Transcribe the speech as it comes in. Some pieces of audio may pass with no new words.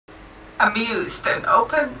aMUSEd, an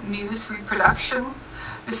Open MUSE Reproduction.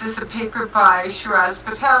 This is a paper by Shiraz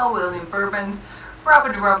Patel, William Berman,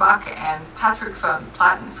 Robin Roebuck, and Patrick van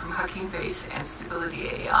Platten from Hugging Face and Stability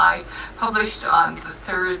AI, published on the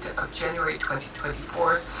 3rd of January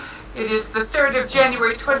 2024. It is the 3rd of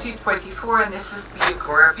January 2024, and this is the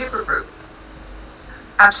Agora paper group.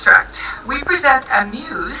 Abstract. We present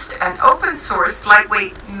aMUSEd, an open source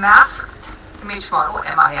lightweight masked image model,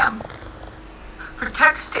 MIM, for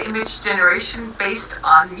text-to-image generation based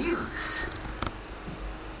on MUSE.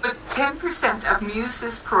 With 10% of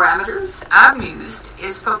MUSE's parameters, aMUSEd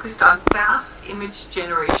is focused on fast image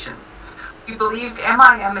generation. We believe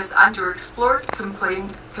MIM is underexplored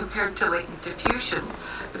compared to latent diffusion,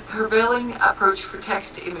 the prevailing approach for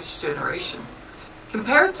text-to-image generation.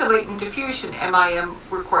 Compared to latent diffusion, MIM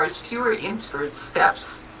requires fewer inference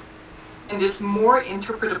steps and is more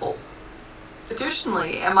interpretable.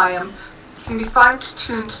 Additionally, MIM can be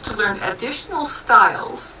fine-tuned to learn additional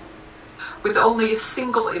styles with only a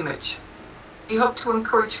single image. We hope to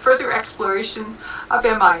encourage further exploration of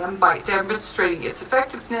MIM by demonstrating its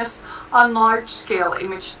effectiveness on large-scale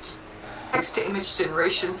text-to-image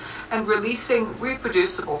generation and releasing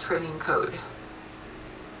reproducible training code.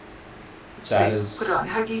 That is... Put on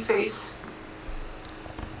Hugging Face.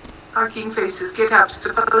 Hugging Face's GitHub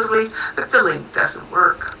supposedly, but the link doesn't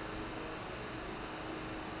work.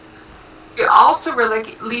 We also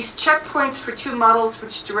released checkpoints for two models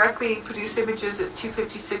which directly produce images at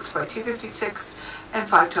 256 by 256 and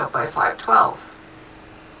 512 by 512.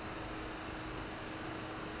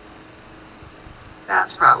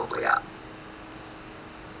 That's probably up.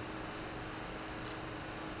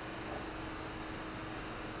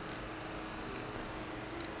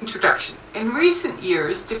 Introduction. In recent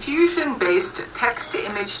years, diffusion-based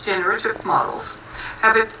text-to-image generative models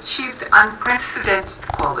have achieved unprecedented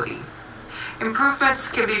quality.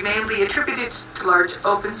 Improvements can be mainly attributed to large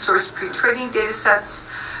open-source pre-training datasets,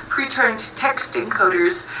 pre-trained text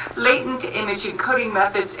encoders, latent image encoding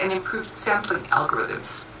methods, and improved sampling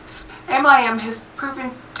algorithms. MIM has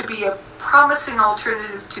proven to be a promising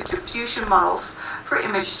alternative to diffusion models for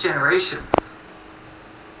image generation.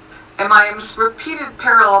 MIM's repeated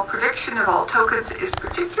parallel prediction of all tokens is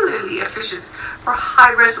particularly efficient for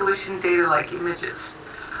high-resolution data-like images.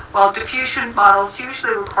 While diffusion models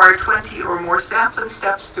usually require 20 or more sampling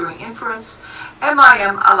steps during inference,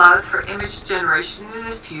 MIM allows for image generation in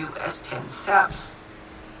as few as 10 steps.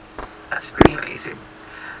 That's pretty amazing.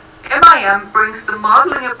 MIM brings the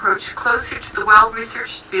modeling approach closer to the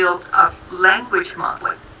well-researched field of language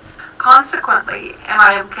modeling. Consequently,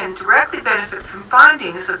 MIM can directly benefit from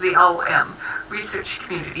findings of the LLM research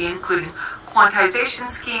community, including quantization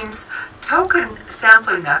schemes, token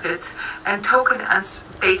sampling methods, and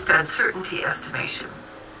token-based uncertainty estimation.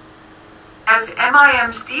 As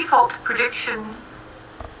MIM's default prediction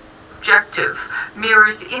objective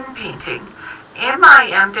mirrors in-painting,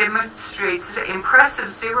 MIM demonstrates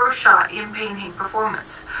impressive zero-shot in-painting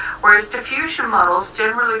performance, whereas diffusion models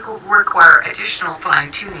generally require additional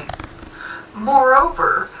fine-tuning.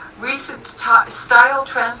 Moreover, recent style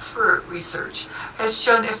transfer research has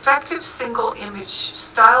shown effective single-image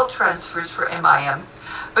style transfers for MIM,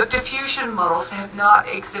 but diffusion models have not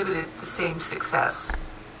exhibited the same success.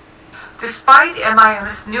 Despite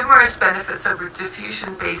MIM's numerous benefits over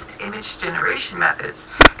diffusion-based image generation methods,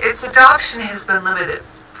 its adoption has been limited.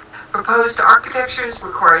 Proposed architectures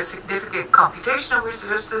require significant computational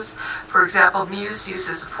resources. For example, MUSE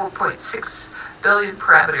uses a 4.6 billion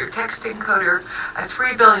parameter text encoder, a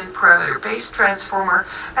 3 billion parameter base transformer,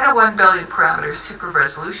 and a 1 billion parameter super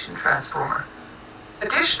resolution transformer.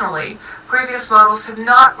 Additionally, previous models have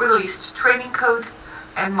not released training code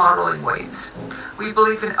and modeling weights. We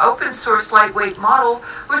believe an open source lightweight model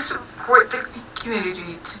will support the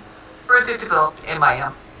community to further develop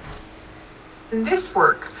MIM. In this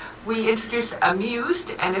work, we introduce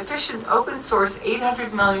aMUSEd, an efficient open source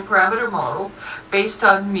 800 million parameter model based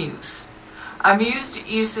on MUSE. aMUSEd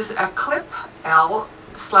uses a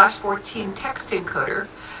CLIP-L/14 text encoder,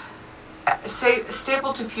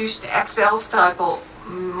 stable diffusion XL style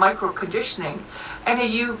microconditioning, and a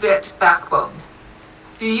Uvit backbone.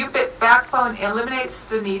 The Uvit backbone eliminates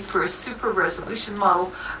the need for a super resolution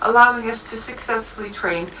model, allowing us to successfully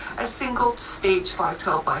train a single stage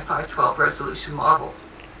 512 by 512 resolution model.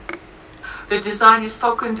 The design is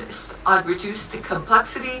focused on reduced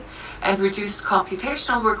complexity and reduced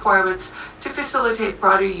computational requirements to facilitate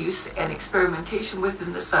broader use and experimentation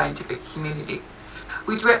within the scientific community.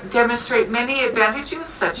 We demonstrate many advantages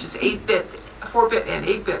such as 8-bit, 4-bit and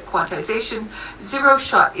 8-bit quantization,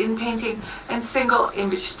 zero-shot in-painting, and single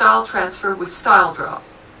image style transfer with style drop.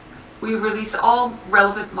 We release all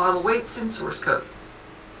relevant model weights in source code.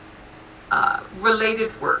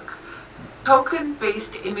 Related work.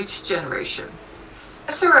 Token-based image generation.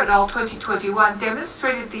 Esser et al. 2021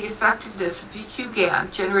 demonstrated the effectiveness of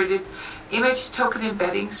vqgan generated image token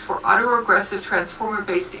embeddings for autoregressive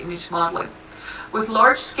transformer-based image modeling. With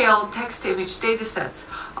large-scale text-to-image datasets,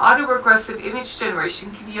 autoregressive image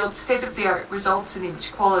generation can yield state-of-the-art results in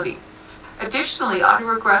image quality. Additionally,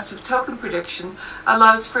 autoregressive token prediction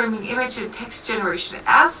allows framing image and text generation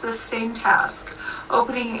as the same task,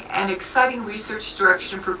 opening an exciting research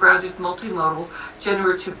direction for grounded multimodal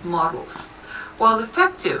generative models. While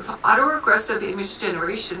effective, autoregressive image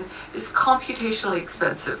generation is computationally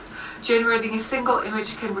expensive. Generating a single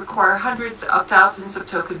image can require hundreds of thousands of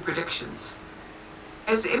token predictions.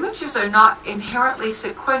 As images are not inherently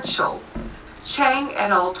sequential, Chang et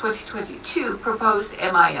al. 2022 proposed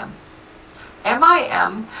MIM.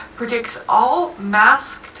 MIM predicts all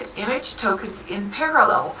masked image tokens in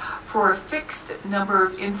parallel for a fixed number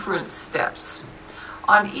of inference steps.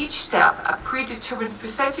 On each step, a predetermined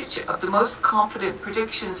percentage of the most confident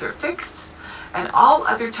predictions are fixed, and all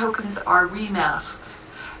other tokens are remasked.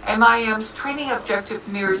 MIM's training objective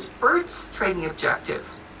mirrors BERT's training objective.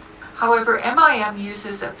 However, MIM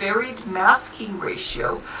uses a varied masking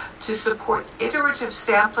ratio to support iterative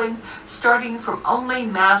sampling starting from only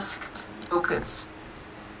masked tokens.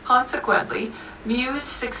 Consequently, MUSE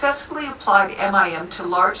successfully applied MIM to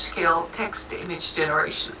large-scale text-to-image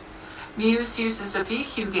generation. MUSE uses a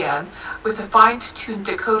vqgan with a fine-tuned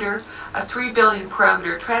decoder, a 3 billion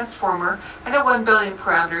parameter transformer, and a 1 billion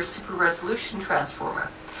parameter super-resolution transformer.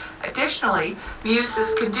 Additionally, MUSE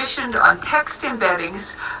is conditioned on text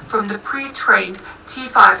embeddings from the pre-trained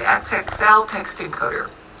T5XXL text encoder.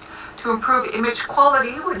 To improve image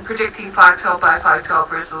quality when predicting 512 by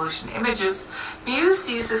 512 resolution images, MUSE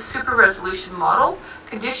uses super-resolution model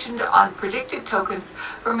conditioned on predicted tokens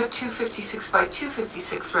from a 256 by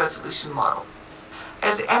 256 resolution model.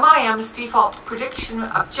 As MIM's default prediction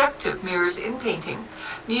objective mirrors in-painting,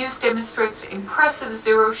 MUSE demonstrates impressive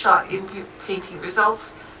zero-shot in-painting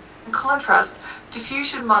results. In contrast,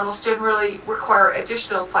 diffusion models generally require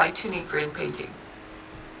additional fine-tuning for in-painting.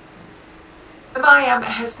 MIM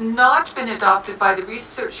has not been adopted by the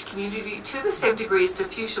research community to the same degree as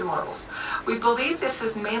diffusion models. We believe this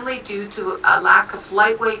is mainly due to a lack of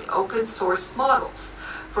lightweight open source models.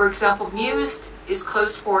 For example, MUSE is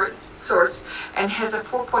closed source and has a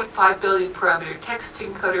 4.5 billion parameter text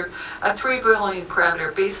encoder, a 3 billion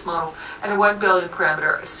parameter base model, and a 1 billion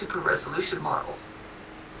parameter super resolution model.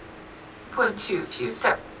 2.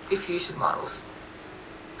 Few-step diffusion models.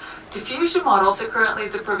 Diffusion models are currently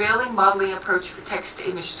the prevailing modeling approach for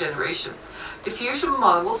text-to-image generation. Diffusion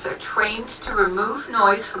models are trained to remove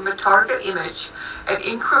noise from a target image at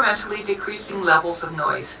incrementally decreasing levels of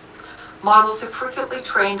noise. Models are frequently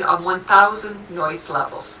trained on 1,000 noise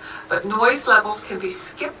levels, but noise levels can be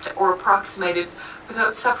skipped or approximated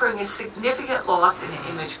without suffering a significant loss in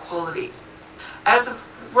image quality. As of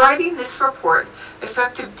writing this report,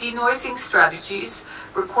 effective denoising strategies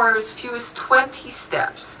require as few as 20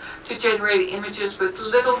 steps to generate images with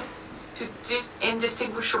little to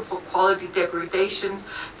indistinguishable quality degradation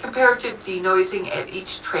compared to denoising at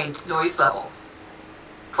each trained noise level.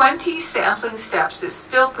 20 sampling steps is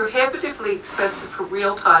still prohibitively expensive for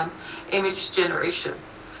real-time image generation.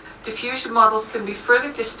 Diffusion models can be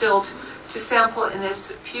further distilled to sample in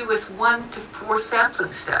as few as 1 to 4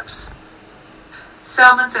 sampling steps.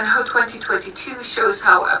 Salmons and Ho 2022 shows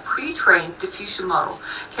how a pre-trained diffusion model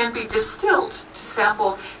can be distilled to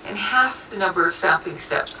sample in half the number of sampling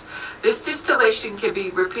steps. This distillation can be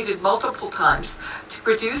repeated multiple times to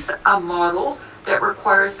produce a model that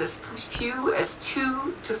requires as few as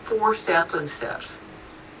 2 to 4 sampling steps.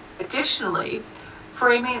 Additionally,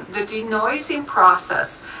 framing the denoising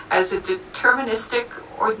process as a deterministic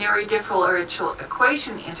ordinary differential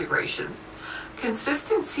equation integration,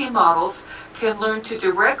 consistency models can learn to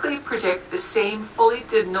directly predict the same fully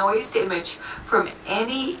denoised image from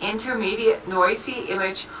any intermediate noisy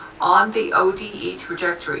image on the ODE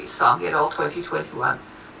trajectory, Song et al. 2021.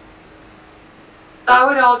 Lau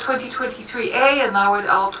et al. 2023A and Lau et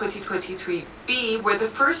al. 2023B were the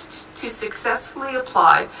first to successfully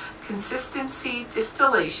apply consistency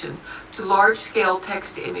distillation to large-scale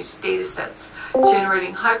text-to-image datasets,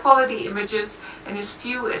 generating high-quality images in as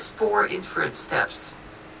few as 4 inference steps.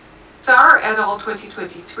 Star et al.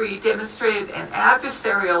 2023 demonstrated an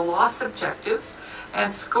adversarial loss objective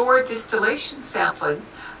and score distillation sampling.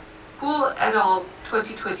 Poole et al.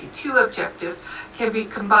 2022 objective can be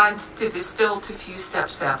combined to distill to few-step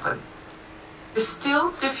sampling.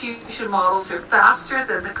 Distilled diffusion models are faster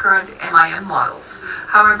than the current MIM models.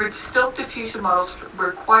 However, distilled diffusion models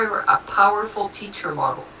require a powerful teacher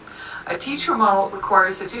model. A teacher model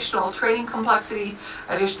requires additional training complexity,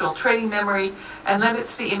 additional training memory, and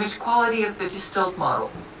limits the image quality of the distilled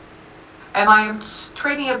model. MIM's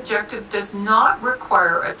training objective does not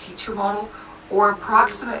require a teacher model or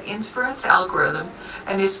approximate inference algorithm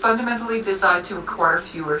and is fundamentally designed to require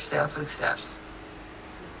fewer sampling steps.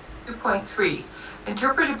 2.3.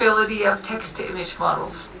 Interpretability of text-to-image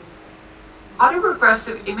models.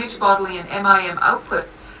 Autoregressive image modeling and MIM output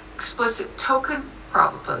explicit token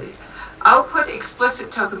probabilities,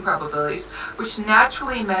 which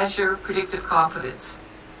naturally measure predictive confidence.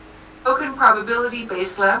 Token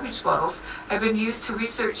probability-based language models have been used to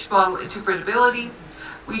research model interpretability.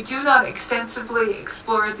 We do not extensively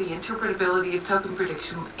explore the interpretability of token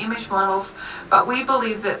prediction image models, but we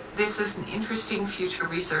believe that this is an interesting future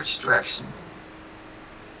research direction.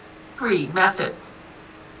 3. Method.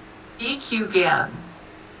 vqgan.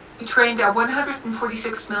 We trained a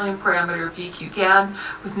 146 million parameter vqgan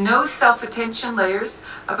with no self-attention layers,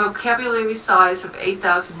 a vocabulary size of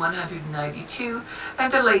 8,192,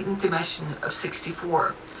 and a latent dimension of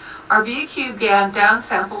 64. Our vqgan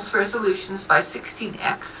downsamples resolutions by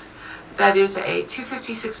 16x. That is, a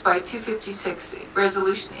 256 by 256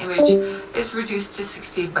 resolution image is reduced to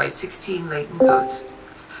 16 by 16 latent codes.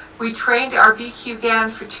 We trained our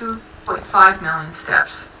vqgan for 2.5 million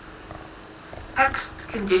steps. Text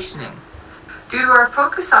conditioning. Due to our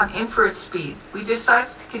focus on inference speed, we decided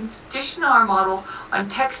to condition our model on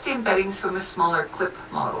text embeddings from a smaller clip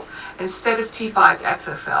model instead of T5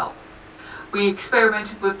 XSL. We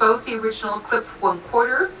experimented with both the original clip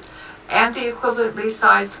 1/4 and the equivalently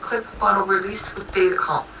sized clip model released with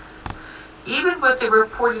Datacomp. Even with the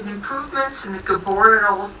reported improvements in the Gabor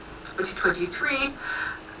 2023,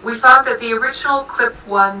 we found that the original clip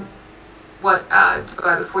 14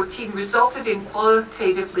 resulted in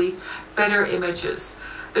qualitatively better images.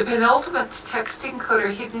 The penultimate text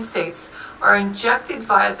encoder hidden states are injected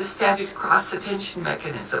via the standard cross-attention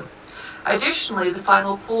mechanism. Additionally, the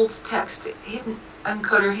final pooled text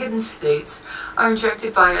encoder hidden states are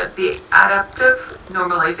injected via the adaptive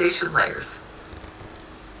normalization layers.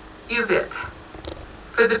 Uvit.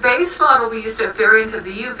 For the base model, we used a variant of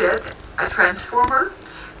the Uvit, a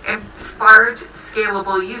transformer-inspired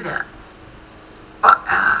scalable unet.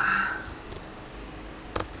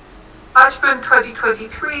 Hodgman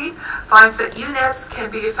 2023 finds that unets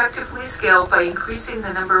can be effectively scaled by increasing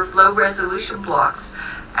the number of low-resolution blocks,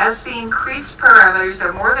 as the increased parameters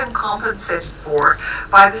are more than compensated for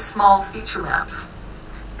by the small feature maps.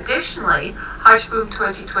 Additionally, Hodgman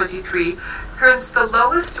 2023 turns the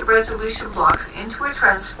lowest resolution blocks into a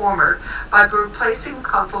transformer by replacing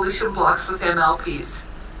convolution blocks with MLPs.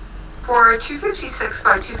 For our 256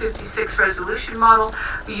 by 256 resolution model,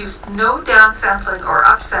 we used no downsampling or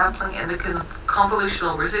upsampling in the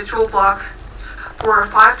convolutional residual blocks. For our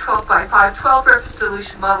 512 by 512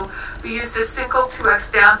 resolution model, we used a single 2x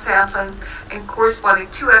downsampling and corresponding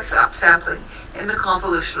 2x upsampling in the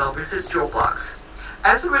convolutional residual blocks.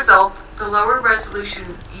 As a result, the lower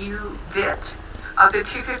resolution Uvit of the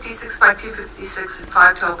 256 by 256 and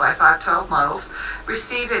 512 by 512 models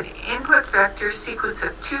receive an input vector sequence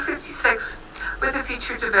of 256 with a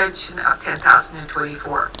feature dimension of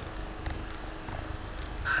 10,024.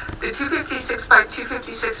 The 256 by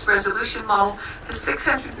 256 resolution model has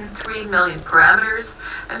 603 million parameters,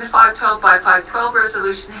 and the 512 by 512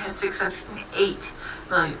 resolution has 608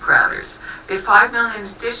 million parameters. The 5 million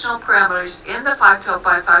additional parameters in the 512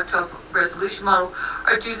 by 512 resolution model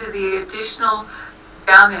are due to the additional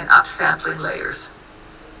down and up sampling layers.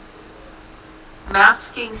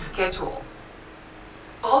 Masking schedule.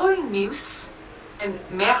 Following MUSE and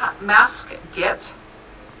MaskGet,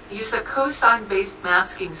 use a cosine-based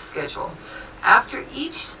masking schedule. After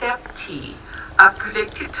each step T of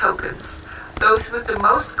predicted tokens, those with the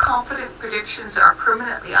most confident predictions are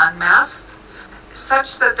permanently unmasked,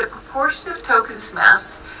 such that the proportion of tokens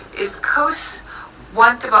masked is cos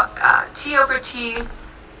T over T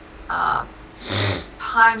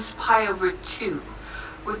times pi over 2,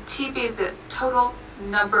 with T being the total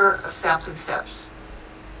number of sampling steps.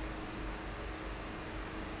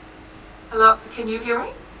 Hello, can you hear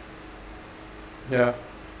me? Yeah.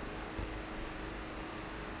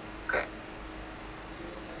 Okay.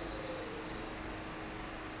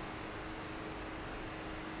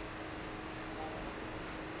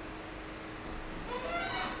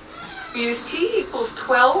 We use T equals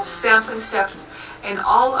 12 sampling steps in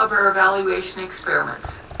all of our evaluation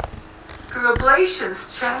experiments. Through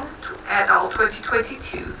ablations, Chang et al.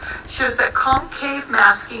 2022 shows that concave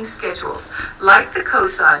masking schedules, like the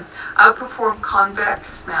cosine, outperform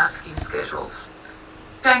convex masking schedules.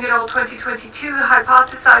 Chang et al. 2022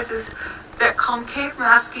 hypothesizes that concave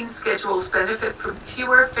masking schedules benefit from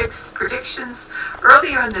fewer fixed predictions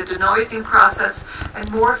earlier in the denoising process and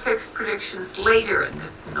more fixed predictions later in the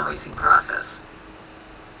denoising process.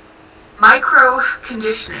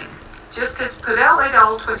 Micro-conditioning. Just as Padel et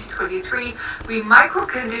al. 2023, we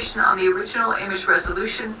micro-condition on the original image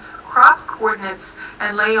resolution, crop coordinates,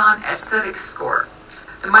 and lay on aesthetic score.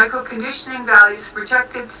 The micro-conditioning values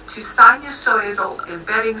projected to sinusoidal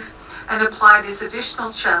embeddings and applied as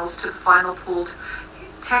additional channels to the final pooled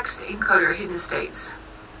text encoder hidden states.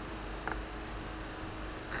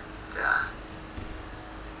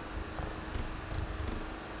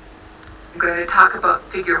 I'm going to talk about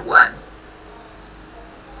figure 1.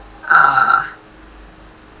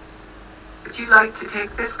 Would you like to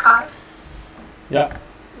take this, Kai? Yeah.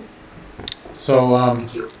 So,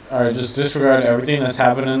 alright, just disregard everything that's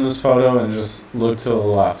happened in this photo and just look to the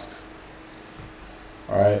left.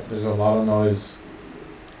 Alright, there's a lot of noise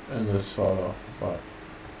in this photo, but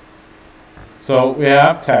so we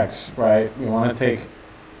have text, right? We want to take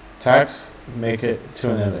text, make it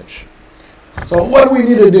to an image. So what do we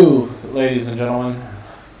need to do, ladies and gentlemen?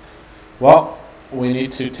 Well, we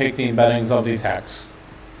need to take the embeddings of the text.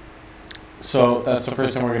 So that's the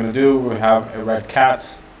first thing we're going to do. We have a red cat.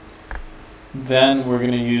 Then we're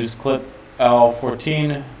going to use clip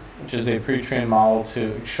L14, which is a pre-trained model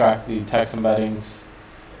to extract the text embeddings.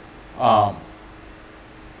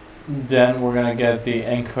 Then we're going to get the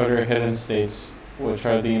encoder hidden states, which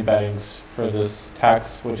are the embeddings for this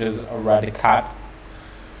text, which is a red cat.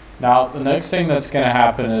 Now, the next thing that's going to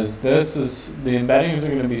happen is the embeddings are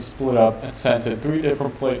going to be split up and sent to 3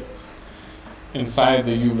 different places inside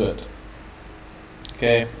the Uvit.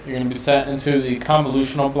 Okay, you're going to be sent into the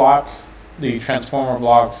convolutional block, the transformer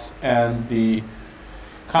blocks, and the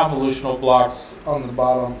convolutional blocks on the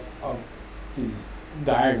bottom of the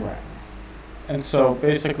diagram. And so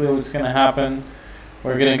basically what's going to happen,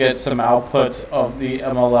 we're going to get some output of the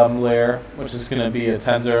MLM layer, which is going to be a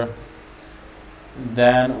tensor.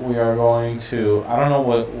 Then we are going to, I don't know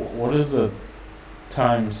what is the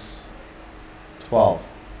times 12?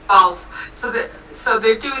 12. So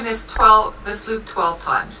they're doing this loop 12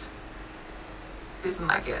 times. Is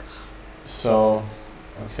my guess. So,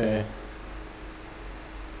 okay.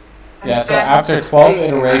 Yeah, so after 12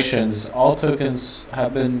 iterations, all tokens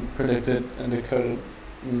have been predicted and decoded.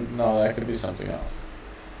 No, that could be something else.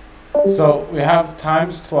 So we have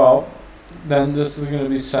times 12. Then this is going to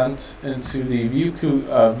be sent into the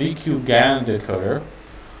vqgan decoder,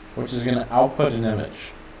 which is going to output an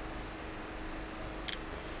image.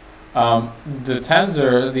 The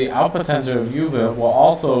tensor, the output tensor of Uvit will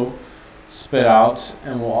also spit out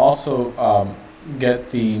and will also get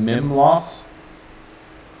the mim loss.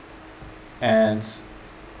 And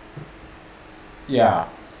yeah,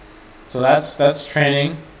 so that's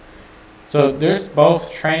training. So there's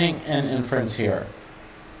both training and inference here.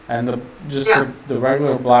 And the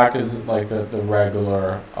regular black is like the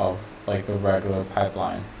regular of like the regular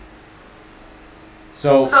pipeline.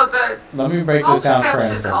 So let me break this down for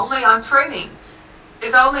inference. Is only on training.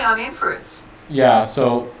 It's only on inference. Yeah.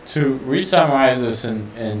 So to re-summarize this in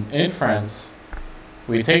inference,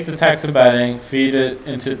 we take the text embedding, feed it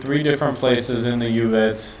into 3 different places in the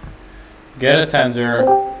Uvit, get a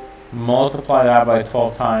tensor, multiply that by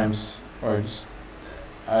 12 times, or just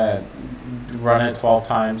run it 12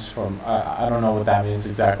 times from, I don't know what that means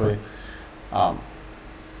exactly.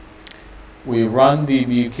 We run the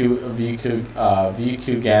vqgan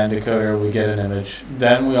decoder, we get an image.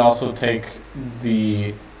 Then we also take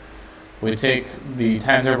the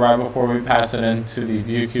tensor right before we pass it into the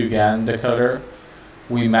vqgan decoder.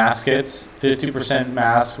 We mask it, 50%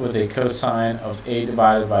 mask with a cosine of 8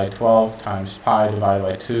 divided by 12 times pi divided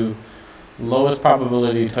by 2. Lowest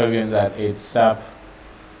probability tokens at 8th step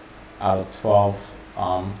out of 12.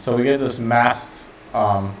 So we get this masked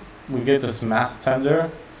tensor,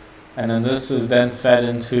 and then this is then fed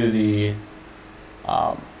into the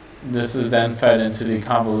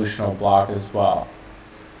convolutional block as well.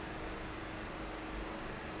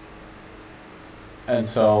 And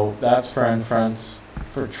so that's for inference.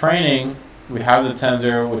 For training, we have the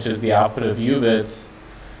tensor, which is the output of Uvit.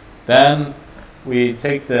 Then we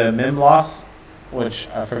take the mim loss, which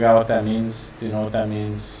I forgot what that means. Do you know what that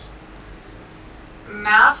means?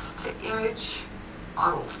 Masked image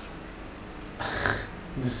models.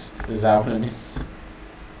 Is that what it means?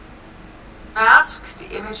 Masked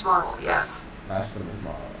image model, yes. Masked image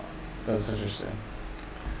model. That's interesting.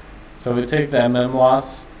 So we take the MM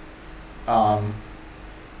loss.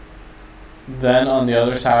 Then on the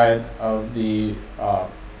other side of the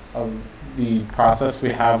process, we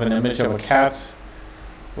have an image of a cat,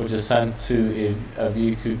 which is sent to a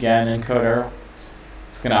vqgan encoder.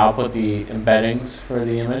 It's going to output the embeddings for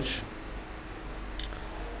the image.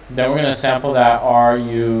 Then we're going to sample that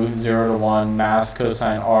RU 0 to 1 mask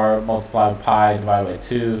cosine R multiplied pi divided by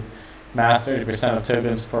 2, mask 30% of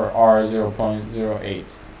tokens for R 0.08.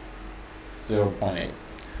 And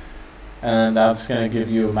then that's going to give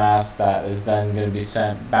you a mask that is then going to be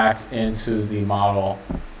sent back into the model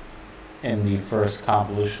in the first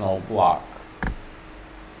convolutional block.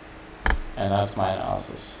 And that's my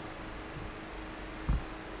analysis.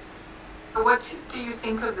 What do you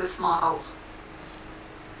think of this model?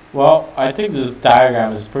 Well, I think this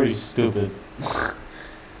diagram is pretty stupid.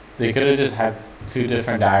 They could have just had two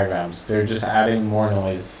different diagrams. They're just adding more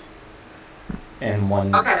noise in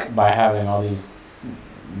one by having all these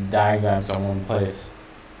diagrams on one place.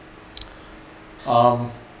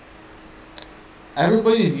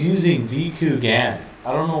 Everybody's using vqgan.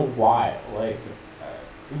 I don't know why. Like,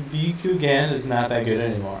 vqgan is not that good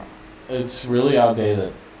anymore. It's really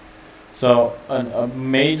outdated. So a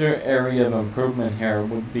major area of improvement here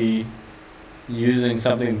would be using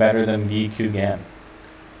something better than vqgan,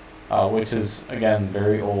 which is again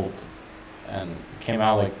very old and came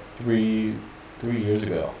out like three years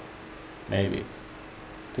ago, maybe.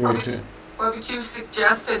 What would you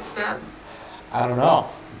suggest instead? I don't know.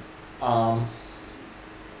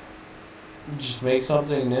 Just make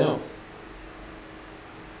something new.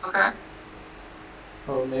 Okay.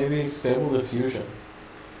 Or maybe Stable Diffusion.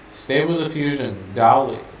 Stable Diffusion,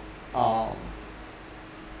 Dolly,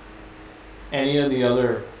 any of the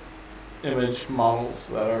other image models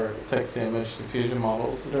that are text-to-image diffusion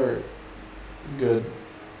models that are good.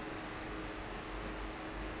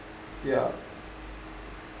 Yeah.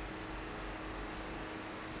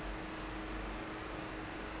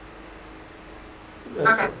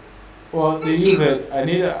 Okay. Well, the Uvit,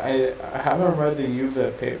 I haven't read the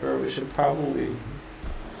Uvit paper. We should probably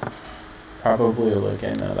look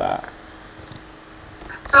into that.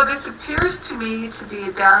 So this appears to me to be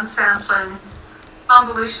a downsampling,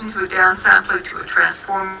 convolution to a downsampling to a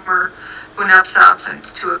transformer, to an upsampling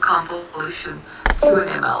to a convolution to an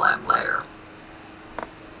MLM layer.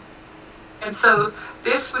 And so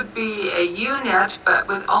this would be a unet, but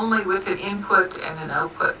only with an input and an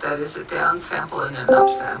output. That is a downsample and an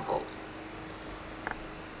upsample.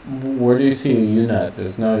 Where do you see a unet?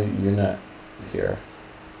 There's no unet here.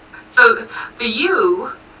 So the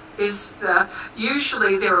U is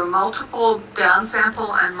usually there are multiple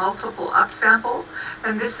downsample and multiple upsample,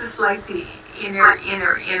 and this is like the inner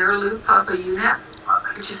loop of a unet,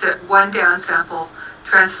 which is at one downsample,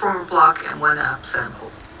 transformer block, and one upsample.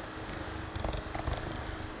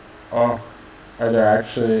 Oh, are there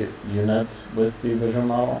actually units with the vision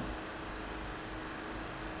model?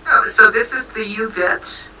 Oh, so this is the Uvit,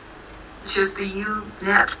 which is the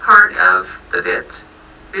unet part of the VIT,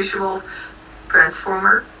 visual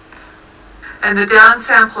transformer. And the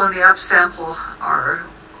downsample and the upsample are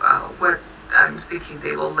what I'm thinking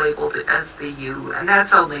they will label it as the U. And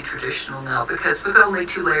that's only traditional now, because with only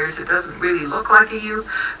two layers it doesn't really look like a U,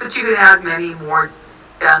 but you can add many more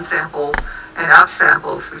downsample and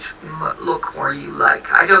upsamples which look more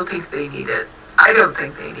U-like. I don't think they need it.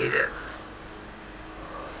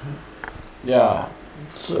 Yeah,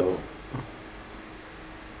 so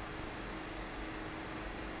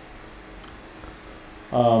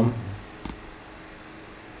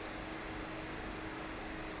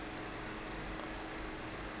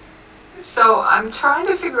so I'm trying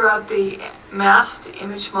to figure out the masked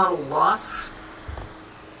image model loss.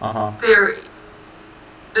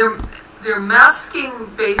 They're masking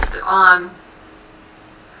based on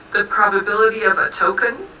the probability of a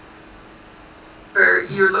token, where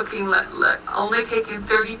you're looking at only taking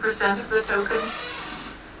 30% of the tokens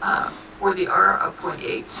for the R of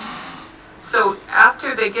 0.8. So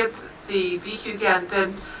after they get the vqgan,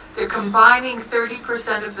 then they're combining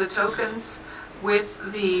 30% of the tokens with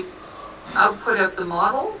the output of the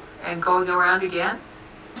model and going around again.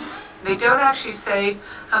 They don't actually say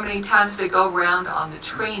how many times they go around on the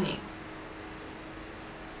training.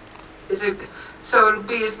 So it'll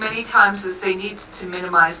be as many times as they need to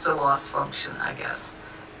minimize the loss function, I guess.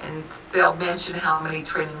 And they'll mention how many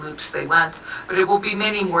training loops they went, but it will be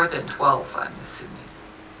many more than 12, I'm assuming.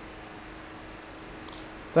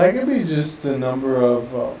 That could be just the number of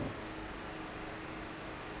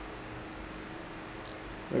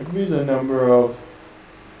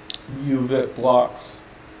Uvit blocks.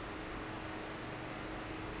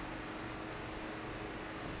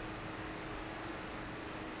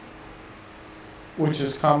 which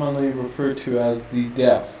is commonly referred to as the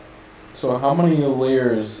depth. So how many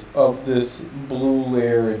layers of this blue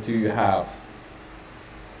layer do you have?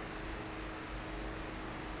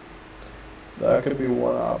 That could be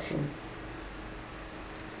one option.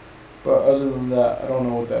 But other than that, I don't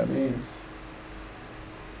know what that means.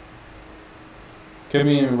 Could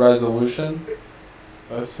mean resolution.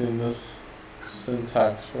 I've seen this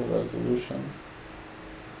syntax for resolution.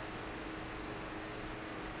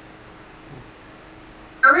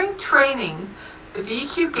 During training, the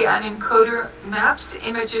vqgan encoder maps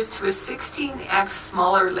images to a 16x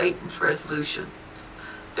smaller latent resolution.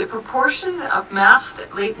 The proportion of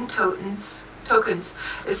masked latent tokens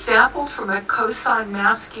is sampled from a cosine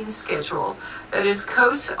masking schedule that is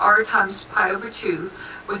cos r times pi over 2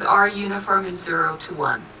 with r uniform in 0 to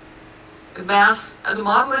 1. The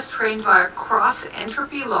model is trained via cross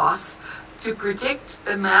entropy loss to predict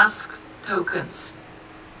the masked tokens.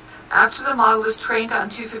 After the model is trained on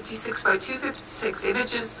 256 by 256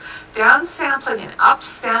 images, downsampling and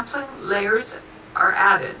upsampling layers are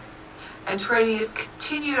added, and training is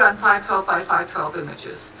continued on 512 by 512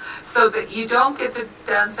 images, so that you don't get the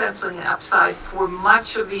downsampling and upside for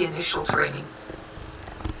much of the initial training.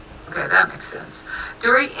 Okay, that makes sense.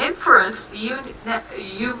 During inference, the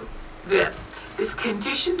Uvit is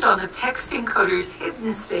conditioned on the text encoder's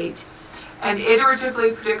hidden state and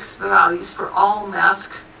iteratively predicts the values for all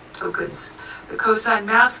masked tokens. The cosine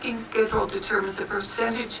masking schedule determines the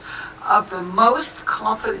percentage of the most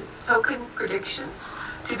confident token predictions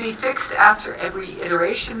to be fixed after every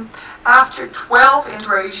iteration. After 12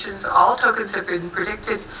 iterations, all tokens have been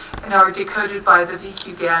predicted and are decoded by the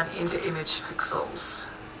vqgan into image pixels.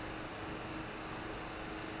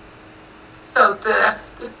 So the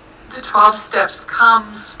 12 steps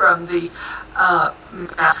comes from the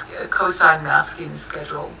cosine masking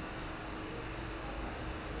schedule.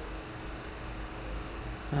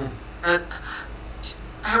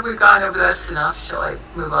 Have we gone over this enough? Shall I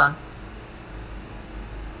move on?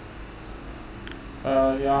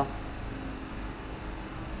 Yeah.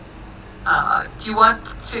 Do you want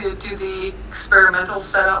to do the experimental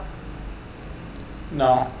setup?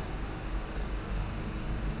 No.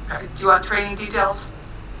 Okay. Do you want training details?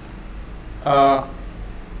 Yeah.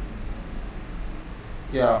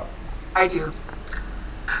 I do.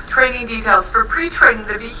 Training details. For pre-training,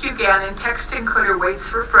 the vqgan and text encoder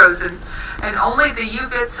weights were frozen, and only the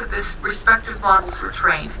Uvits of the respective models were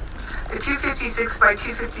trained. The 256 by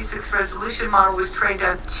 256 resolution model was trained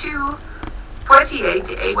on 228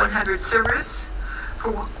 A100 servers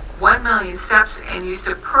for 1 million steps and used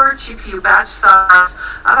a per GPU batch size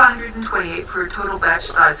of 128 for a total batch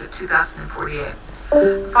size of 2048.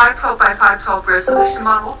 The 512 by 512 resolution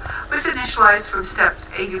model was initialized from step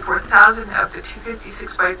 84,000 of the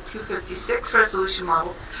 256 by 256 resolution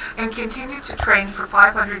model and continued to train for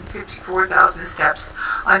 554,000 steps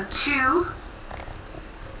on two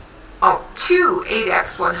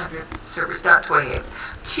 8x100 servers, not 28,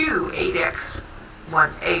 two 8x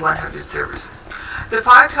A100 servers. The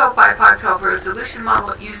 512 by 512 resolution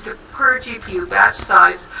model used a per GPU batch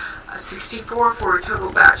size 64 for a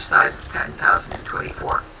total batch size of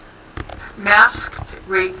 10,024. Masked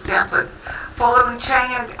rate sampling. Following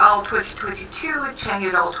Chang et al. 2022 and Chang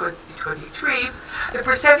et al. 2023, the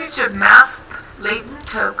percentage of masked latent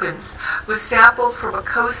tokens was sampled from a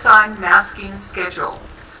cosine masking schedule.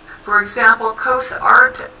 For example, cos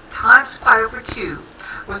r times pi over 2,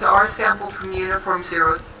 with r sampled from uniform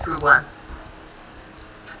 0 through 1.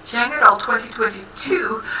 Chang et al.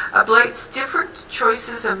 2022 ablates different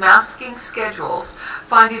choices of masking schedules,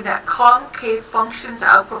 finding that concave functions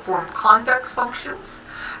outperform convex functions.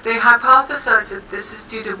 They hypothesize that this is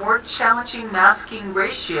due to more challenging masking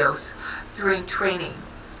ratios during training.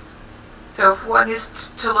 So if one is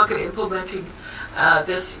to look at implementing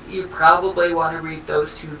this, you probably want to read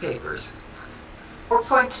those two papers.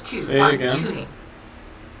 4.2, fine-tuning.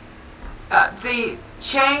 The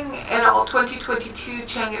Chang et al. 2022,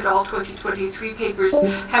 Chang et al. 2023 papers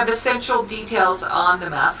have essential details on the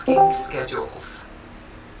masking schedules.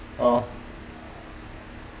 Oh.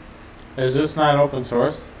 Is this not open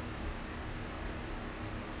source?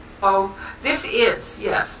 Oh, this is,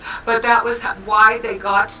 yes. But that was why they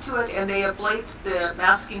got to it, and they ablate the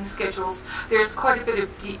masking schedules. There's quite a bit of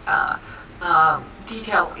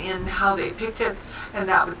detail in how they picked it, and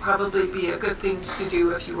that would probably be a good thing to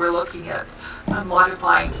do if you were looking at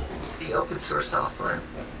modifying the open source software.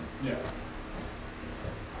 Yeah.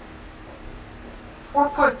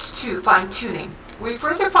 4.2, fine-tuning. We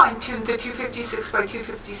further fine-tuned the 256 by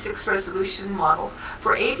 256 resolution model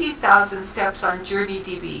for 80,000 steps on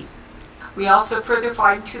JourneyDB. We also further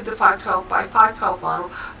fine-tuned the 512 by 512 model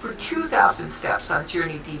for 2,000 steps on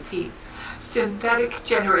Journey DP. Synthetic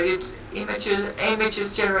generated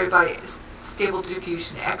images generated by Stable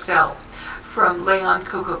Diffusion XL from Latent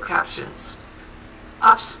Cocoa captions.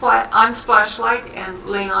 Unsplash light and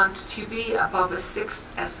Latent 2B above a 6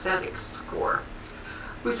 aesthetic score.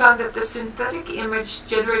 We found that the synthetic image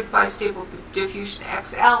generated by Stable Diffusion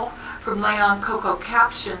XL from Latent Cocoa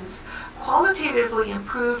captions qualitatively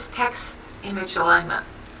improved text-image alignment.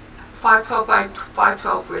 512 by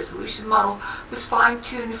 512 resolution model was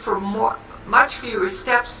fine-tuned for much fewer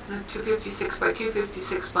steps than the 256 by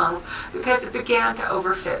 256 model because it began to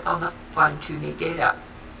overfit on the fine-tuning data.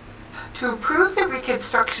 To improve the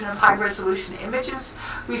reconstruction of high-resolution images,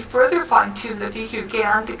 we further fine-tuned the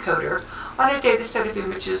vqgan decoder on a dataset of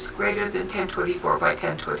images greater than 1024 by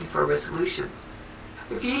 1024 resolution.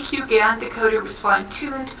 The vqgan decoder was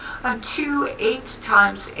fine-tuned on two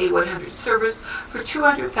 8x A100 servers for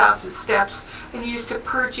 200,000 steps and used a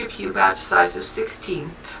per GPU batch size of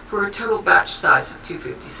 16 for a total batch size of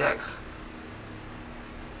 256.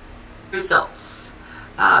 Results.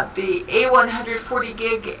 The A100 40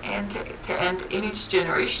 gig end-to-end image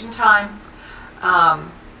generation time.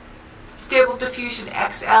 Stable Diffusion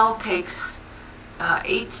XL takes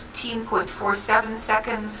 18.47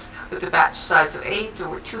 seconds with a batch size of 8,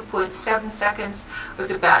 or 2.7 seconds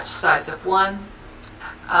with a batch size of 1.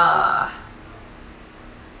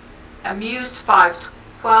 aMUSEd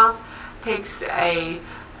 512 takes a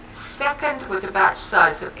second with a batch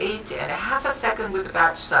size of 8 and a half a second with a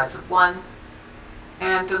batch size of 1.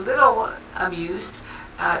 And the little aMUSEd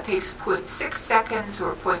takes 0.6 seconds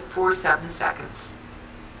or 0.47 seconds.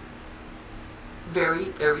 Very,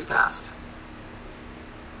 very fast.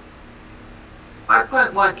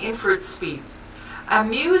 5.1 Inference speed.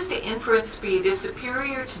 aMUSEd inference speed is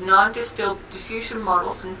superior to non-distilled diffusion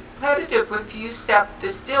models and competitive with few-step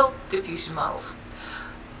distilled diffusion models.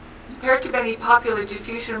 Compared to many popular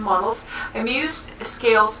diffusion models, aMUSEd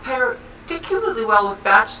scales particularly well with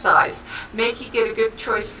batch size, making it a good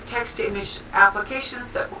choice for text-to-image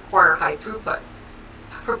applications that require high throughput.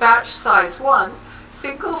 For batch size 1,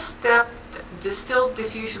 single-step distilled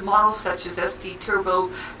diffusion models such as SD Turbo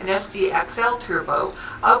and SD XL Turbo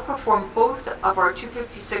outperform both of our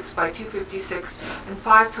 256 by 256 and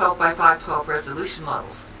 512 by 512 resolution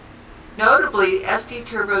models. Notably, SD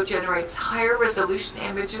Turbo generates higher resolution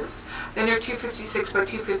images than our 256 by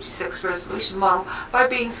 256 resolution model by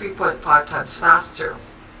being 3.5 times faster.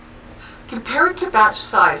 Compared to batch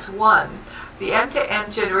size 1, the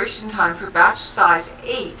end-to-end generation time for batch size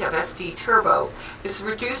 8 of SD Turbo is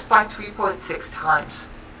reduced by 3.6 times.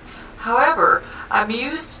 However,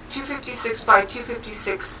 aMUSEd 256 by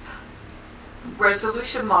 256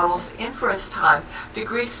 resolution model's inference time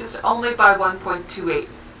decreases only by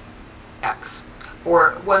 1.28x,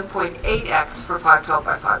 or 1.8x for 512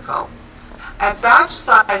 by 512. At batch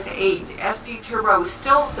size 8, SD Turbo is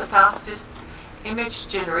still the fastest image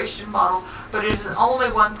generation model, but it is only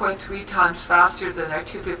 1.3 times faster than our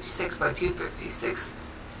 256 by 256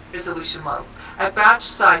 resolution model. At batch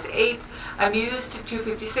size 8, aMUSEd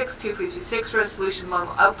 256 resolution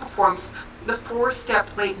model outperforms the 4-step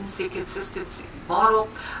latency consistency model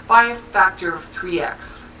by a factor of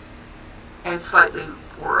 3x, and slightly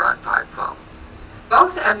more on 512.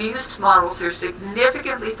 Both aMUSEd models are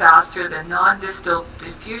significantly faster than non-distilled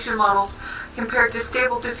diffusion models. Compared to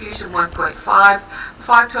Stable Diffusion 1.5,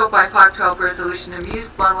 512 by 512 resolution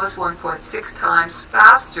aMUSEd model is 1.6 times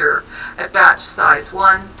faster at batch size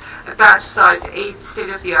 1. At batch size 8,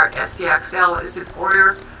 state-of-the-art SDXL is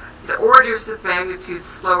orders of magnitude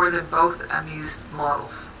slower than both aMUSEd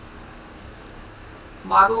models.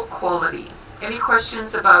 Model quality. Any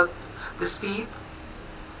questions about the speed?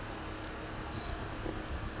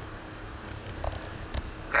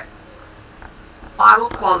 Okay. Model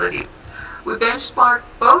quality. We benchmarked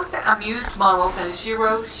both aMUSEd models and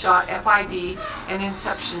zero-shot FID and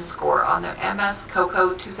inception score on the MS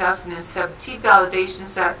COCO 2017 validation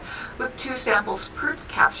set with 2 samples per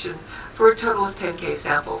caption for a total of 10K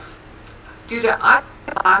samples. Due to lack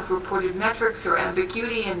of reported metrics or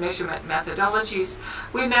ambiguity in measurement methodologies,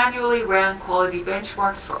 we manually ran quality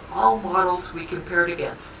benchmarks for all models we compared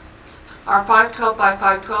against. Our 512 by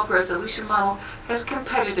 512 resolution model has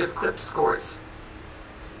competitive CLIP scores.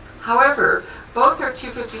 However, both our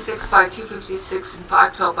 256 by 256 and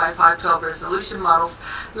 512 by 512 resolution models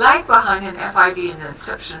lag behind in FID and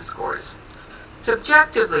inception scores.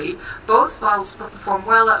 Subjectively, both models perform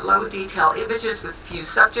well at low detail images with few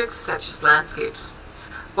subjects, such as landscapes.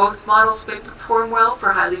 Both models may perform well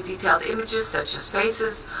for highly detailed images, such as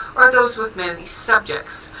faces, or those with many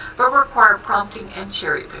subjects, but require prompting and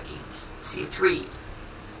cherry picking. C3.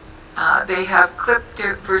 They have clip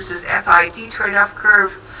versus FID trade-off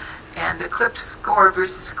curve, and the clip score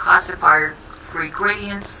versus classifier free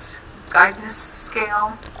gradients guidance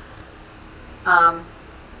scale. The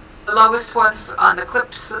lowest one on the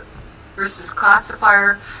clips versus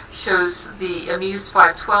classifier shows the aMUSEd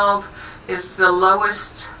 512 is the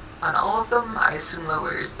lowest on all of them. I assume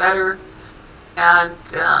lower is better. And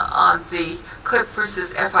on the clip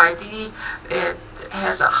versus FID, it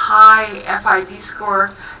has a high FID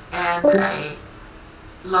score and a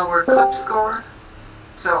lower clip score.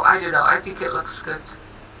 So I don't know, I think it looks good.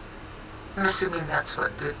 I'm assuming that's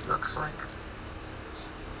what good looks like.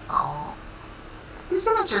 Oh, these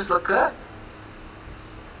images look good.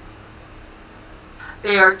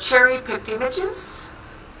 They are cherry-picked images.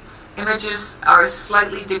 Images are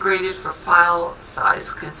slightly degraded for file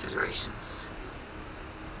size considerations.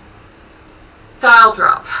 Style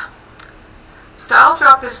drop. Style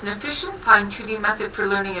drop is an efficient fine-tuning method for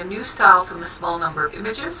learning a new style from a small number of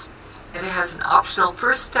images. And it has an optional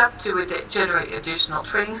first step to generate additional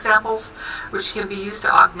training samples, which can be used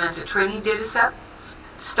to augment a training dataset.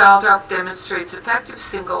 Style drop demonstrates effective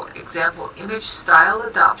single example image style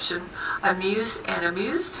adoption on MUSE and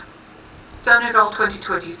aMUSEd. Done et al.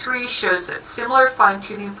 2023 shows that similar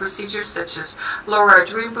fine-tuning procedures such as LoRa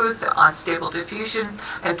Dream Booth on Stable Diffusion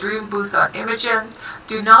and Dream Booth on ImageN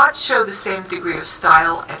do not show the same degree of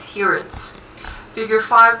style adherence. Figure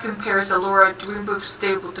 5 compares a LoRa Dream Booth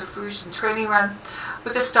Stable Diffusion training run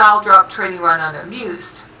with a style drop training run on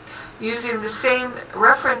aMUSEd. Using the same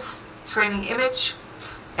reference training image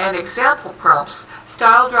and example prompts,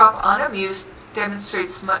 style drop on aMUSEd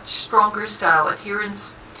demonstrates much stronger style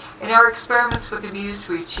adherence. In our experiments with aMUSEd,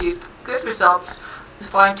 we achieved good results with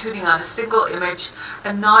fine-tuning on a single image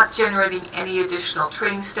and not generating any additional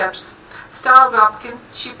training steps. Style drop can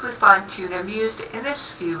cheaply fine-tune aMUSEd in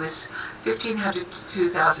as few as 1,500 to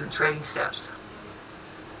 2,000 training steps.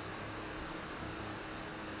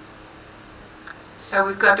 So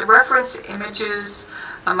we've got the reference images,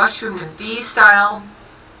 a mushroom in V style,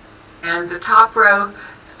 and the top row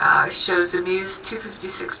shows the aMUSEd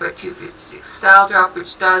 256 by 256 style drop,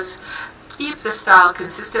 which does keep the style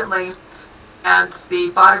consistently, and the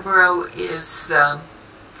bottom row is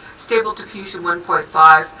Stable Diffusion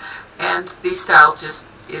 1.5, and the style just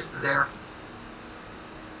isn't there.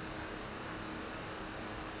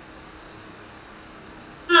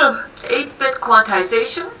 Eight-bit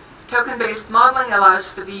quantization. Token-based modeling allows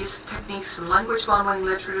for the use of techniques from language modeling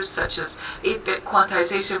literature such as 8-bit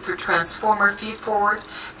quantization for transformer feed-forward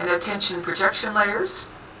and attention projection layers.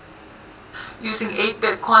 Using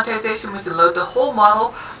 8-bit quantization, we can load the whole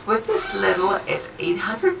model with as little as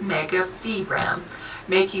 800 meg of VRAM,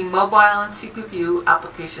 making mobile and CPU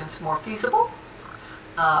applications more feasible.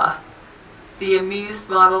 The aMUSEd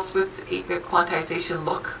models with 8-bit quantization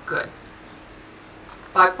look good.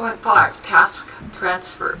 5.5 Task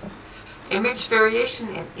Transfer. Image variation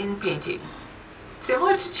and in-painting.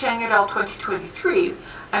 Similar to Chang et al. 2023,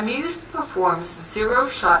 aMUSEd performs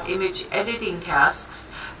zero-shot image editing tasks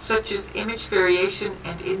such as image variation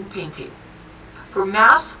and in-painting. For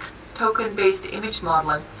mask token-based image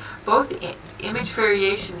modeling, both image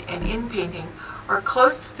variation and in-painting are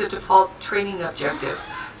close to the default training objective,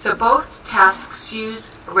 so both tasks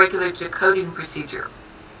use a regular decoding procedure.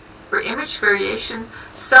 For image variation,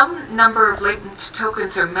 some number of latent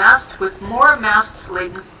tokens are masked with more masked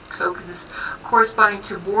latent tokens corresponding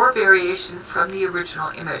to more variation from the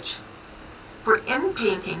original image. For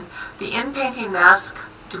in-painting, the in-painting mask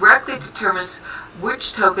directly determines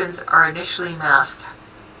which tokens are initially masked.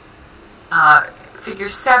 Figure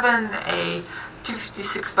 7, a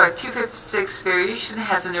 256 by 256 variation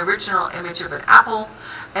has an original image of an apple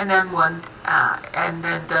and then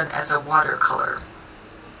done as a watercolor.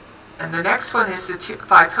 And the next one is the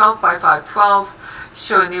 512 by 512,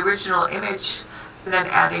 showing the original image and then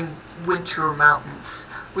adding winter mountains,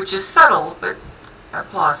 which is subtle but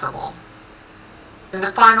plausible. And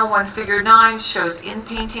the final one, figure 9, shows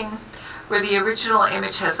in-painting, where the original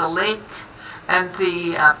image has a lake and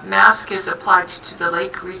the mask is applied to the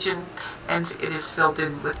lake region and it is filled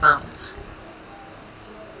in with mountains.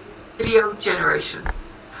 Video generation.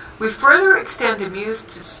 We further extend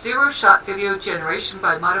aMUSEd to zero-shot video generation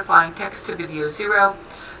by modifying text to video 0.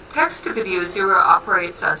 Text to video 0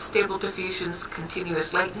 operates on Stable Diffusion's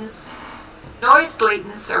continuous latents. Noise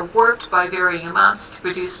latents are warped by varying amounts to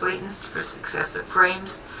produce latents for successive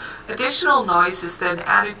frames. Additional noise is then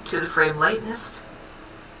added to the frame latents.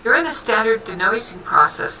 During the standard denoising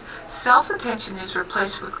process, self-attention is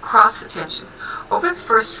replaced with cross-attention over the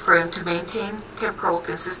first frame to maintain temporal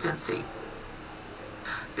consistency.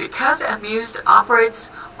 Because aMUSEd operates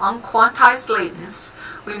on quantized latents,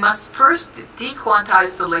 we must first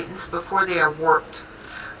dequantize the latents before they are warped.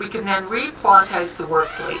 We can then re-quantize the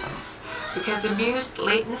warped latents. Because aMUSEd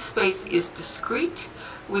latent space is discrete,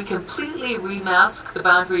 we completely remask the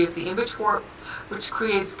boundary of the image warp, which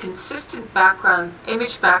creates consistent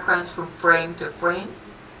image backgrounds from frame to frame.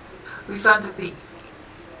 We found that the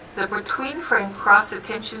between-frame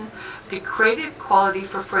cross-attention degraded quality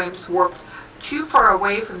for frames warped too far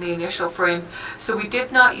away from the initial frame, so we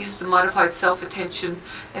did not use the modified self-attention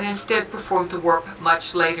and instead performed the warp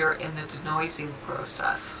much later in the denoising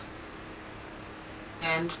process.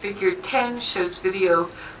 And figure 10 shows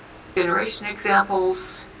video generation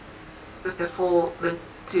examples with a full link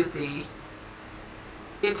to the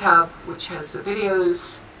GitHub, which has the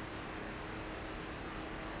videos.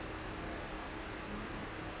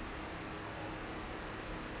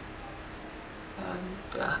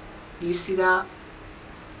 And you see that?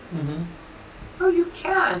 Mm-hmm. Oh, you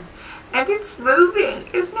can. And it's moving.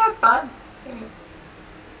 Isn't that fun?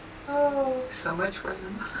 Oh, so much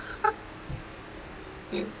room.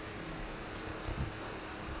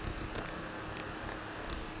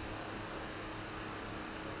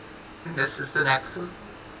 And this is the next one.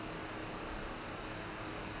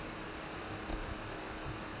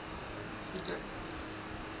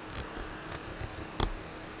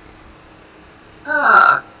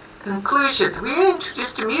 Conclusion. We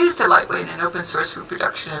introduced aMUSE to lightweight and open source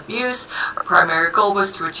reproduction of MUSE. Our primary goal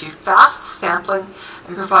was to achieve fast sampling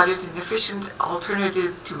and provided an efficient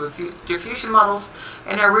alternative to diffusion models,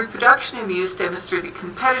 and our reproduction of MUSE demonstrated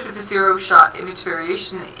competitive zero-shot image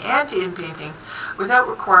variation and inpainting without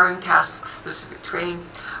requiring task-specific training.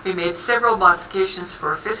 We made several modifications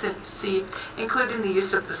for efficiency, including the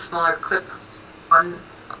use of the smaller clip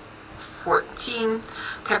 114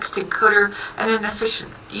 text encoder and an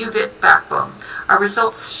efficient Uvit backbone. Our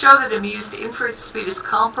results show that aMUSEd inference speed is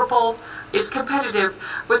competitive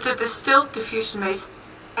with the distilled diffusion-based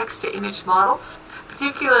text-to-image models,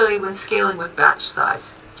 particularly when scaling with batch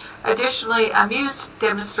size. Additionally, aMUSEd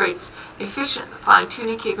demonstrates efficient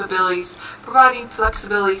fine-tuning capabilities, providing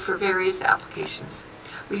flexibility for various applications.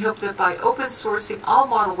 We hope that by open sourcing all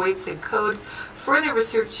model weights and code, further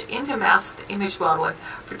research into masked image modeling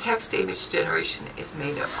for text-to-image generation is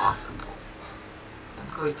made possible.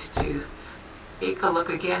 I'm going to take a look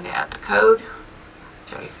again at the code,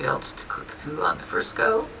 which I failed to click through on the first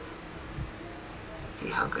go. See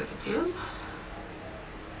how good it is.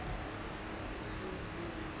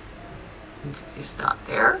 It's not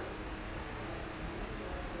there.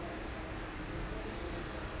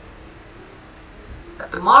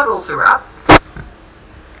 But the models are up.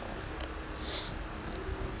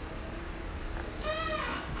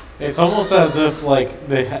 It's almost as if like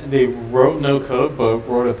they wrote no code but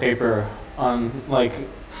wrote a paper on like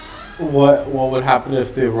what would happen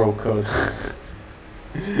if they wrote code.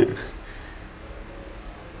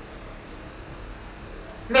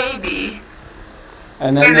 Maybe.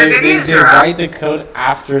 And then they write the code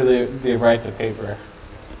after they write the paper.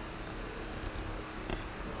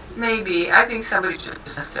 Maybe. I think somebody should have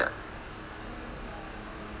missed it.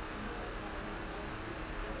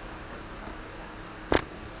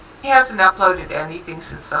 He hasn't uploaded anything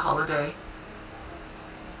since the holiday.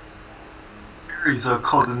 Here is a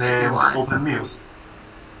code named Open MUSE.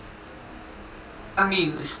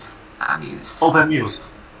 aMUSEd. Open MUSE.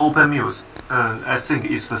 Open MUSE. I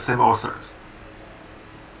think it's the same author.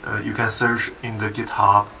 You can search in the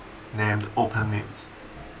GitHub named Open MUSE.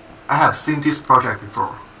 I have seen this project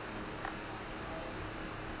before.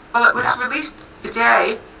 Well, it was released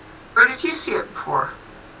today. Where did you see it before?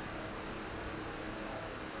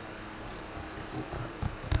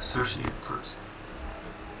 Search it first.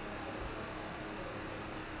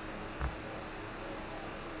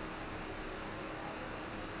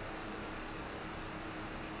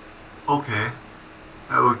 Okay,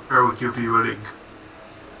 I will give you a link.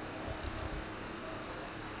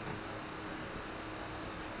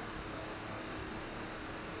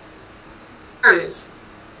 There it is.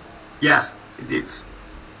 Yes, it is.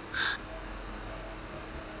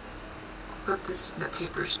 Put this in the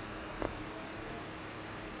papers.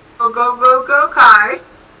 Go, go, go, go, Kai.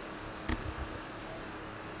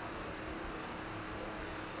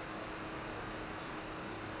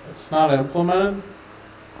 It's not implemented?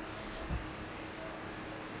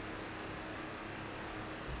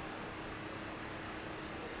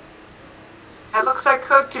 That looks like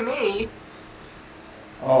code to me.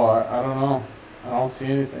 Oh, I don't know. I don't see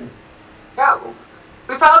anything. Yeah,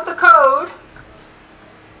 we found the code.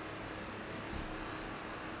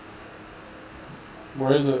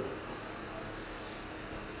 Where is it?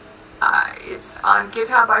 It's on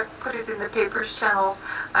GitHub. I've put it in the papers channel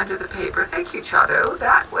under the paper. Thank you, Chado.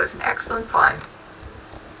 That was an excellent find.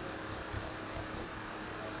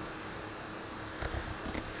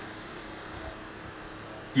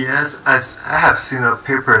 Yes, as I have seen a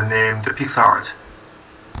paper named PixArt,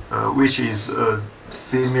 which is a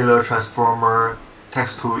similar transformer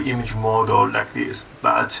text-to-image model like this,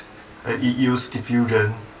 but it uses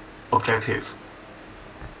diffusion objective.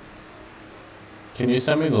 Can you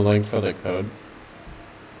send me the link for the code?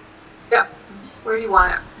 Yeah. Where do you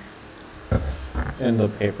want it? In the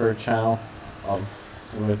paper channel of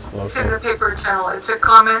where it's located. It's in the paper channel. It's a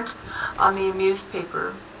comment on the aMUSE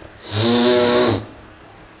paper.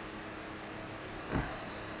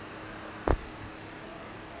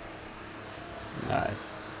 Nice.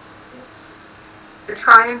 I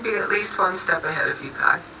try and be at least one step ahead of you,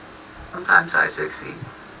 Kai. Sometimes I succeed.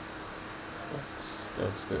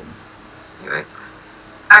 That's good. Anyway,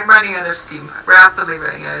 I'm running out of steam, rapidly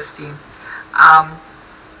running out of steam.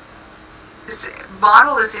 This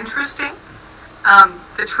model is interesting.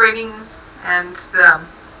 The training and the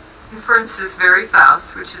inference is very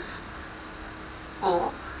fast, which is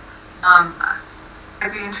cool.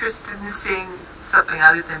 I'd be interested in seeing something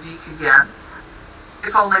other than vqgan,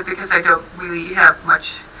 if only because I don't really have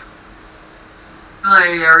much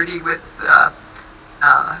familiarity with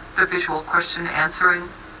the visual question answering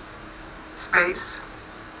space.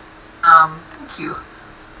 Thank you.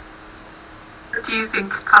 What do you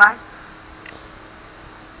think, Kai?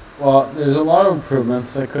 Well, there's a lot of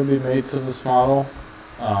improvements that could be made to this model.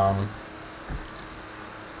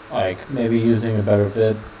 Like maybe using a better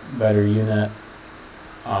vid, better unet.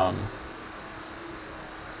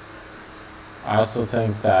 I also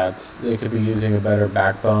think that they could be using a better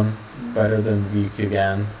backbone, better than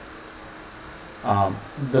vqgan.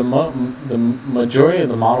 The majority of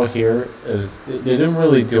the model here is they didn't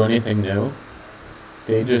really do anything new.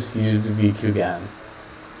 They just used vqgan.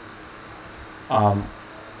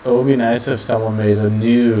 It would be nice if someone made a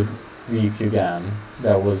new vqgan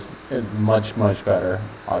that was much better,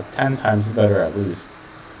 10 times better at least,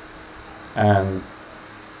 and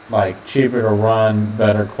like cheaper to run,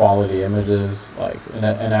 better quality images, like in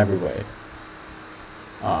every way.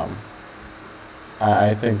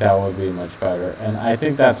 I think that would be much better, and I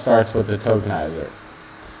think that starts with the tokenizer.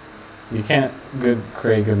 You can't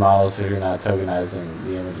create good models if you're not tokenizing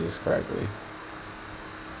the images correctly.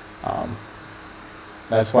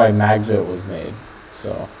 That's why MagVit was made.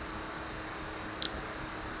 So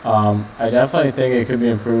I definitely think it could be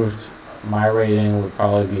improved. My rating would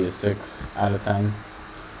probably be a 6 out of 10.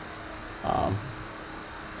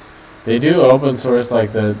 They do open source,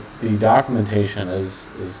 like the documentation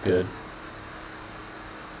is good.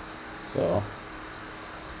 So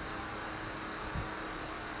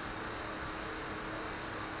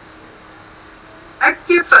I'd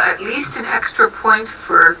give at least an extra point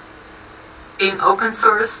for being open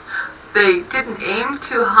source. They didn't aim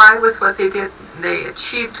too high with what they did. They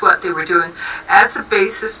achieved what they were doing. As a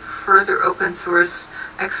basis for further open source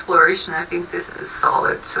exploration, I think this is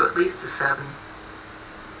solid, so at least a 7.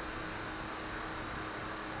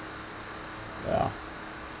 yeah.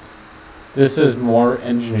 This is more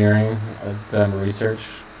engineering than research.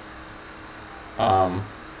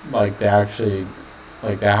 Like they actually,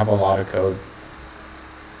 they have a lot of code.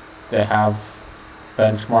 They have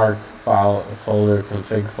benchmark file folder,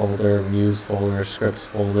 config folder, muse folder, scripts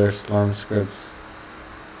folder, slurm scripts.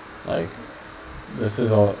 Like this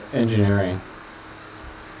is all engineering.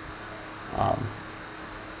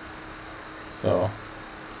 So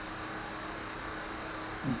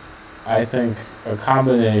I think a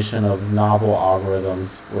combination of novel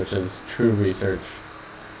algorithms, which is true research,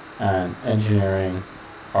 and engineering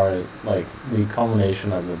are like the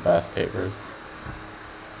culmination of the best papers.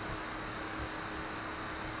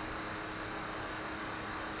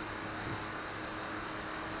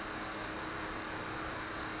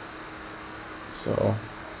 So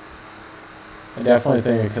I definitely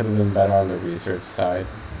think it could have been better on the research side.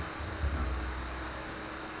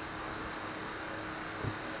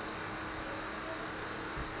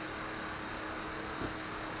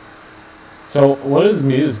 So what is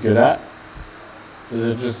Muse good at? Is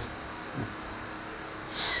it just...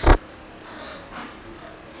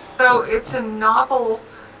 So it's a novel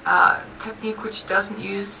technique which doesn't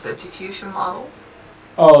use a diffusion model.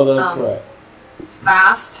 Oh, that's right. It's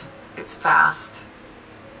fast. It's fast.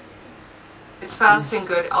 It's fast and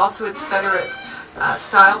good. Also, it's better at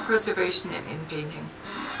style preservation and inpainting.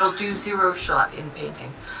 It'll do zero shot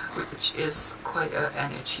inpainting, which is quite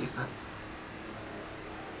an achievement.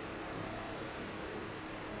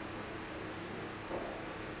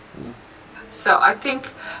 So I think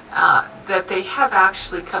that they have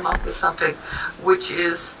actually come up with something which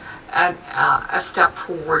is a step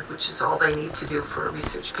forward, which is all they need to do for a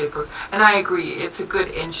research paper. And I agree, it's a good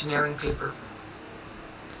engineering paper.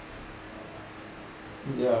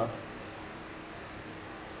 Yeah.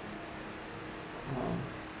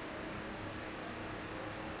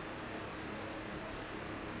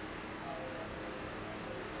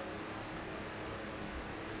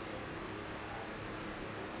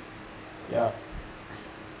 Yeah.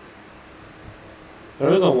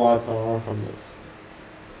 There's a lot to learn from this.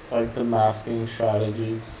 Like the masking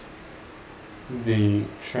strategies, the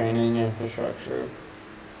training infrastructure.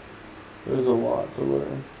 There's a lot to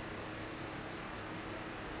learn.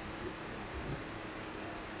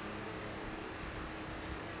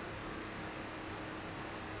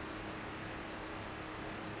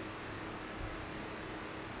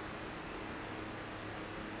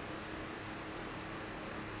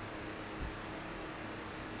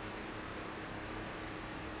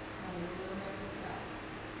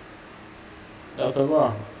 Dat ook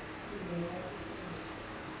wel.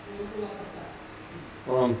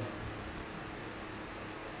 Want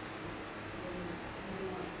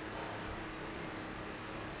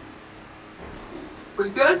We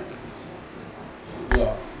good?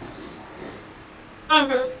 yeah. I'm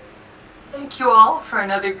good. Thank you all for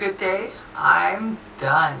another good day. I'm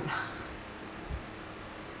done.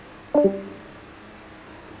 Have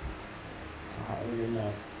a good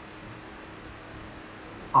night.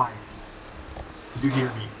 Hi. Did you hear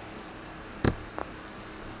me?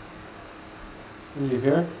 Are you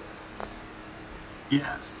here?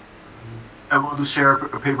 Yes. I want to share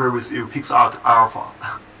a paper with you, PixArt Alpha.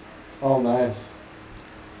 Oh, nice.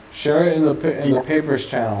 Share it in the papers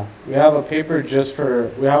channel. We have a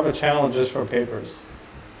channel just for papers.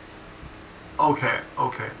 Okay.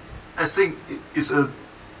 I think it's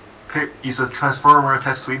a transformer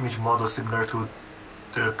text-to-image model similar to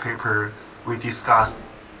the paper we discussed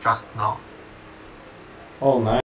just now. Oh, nice.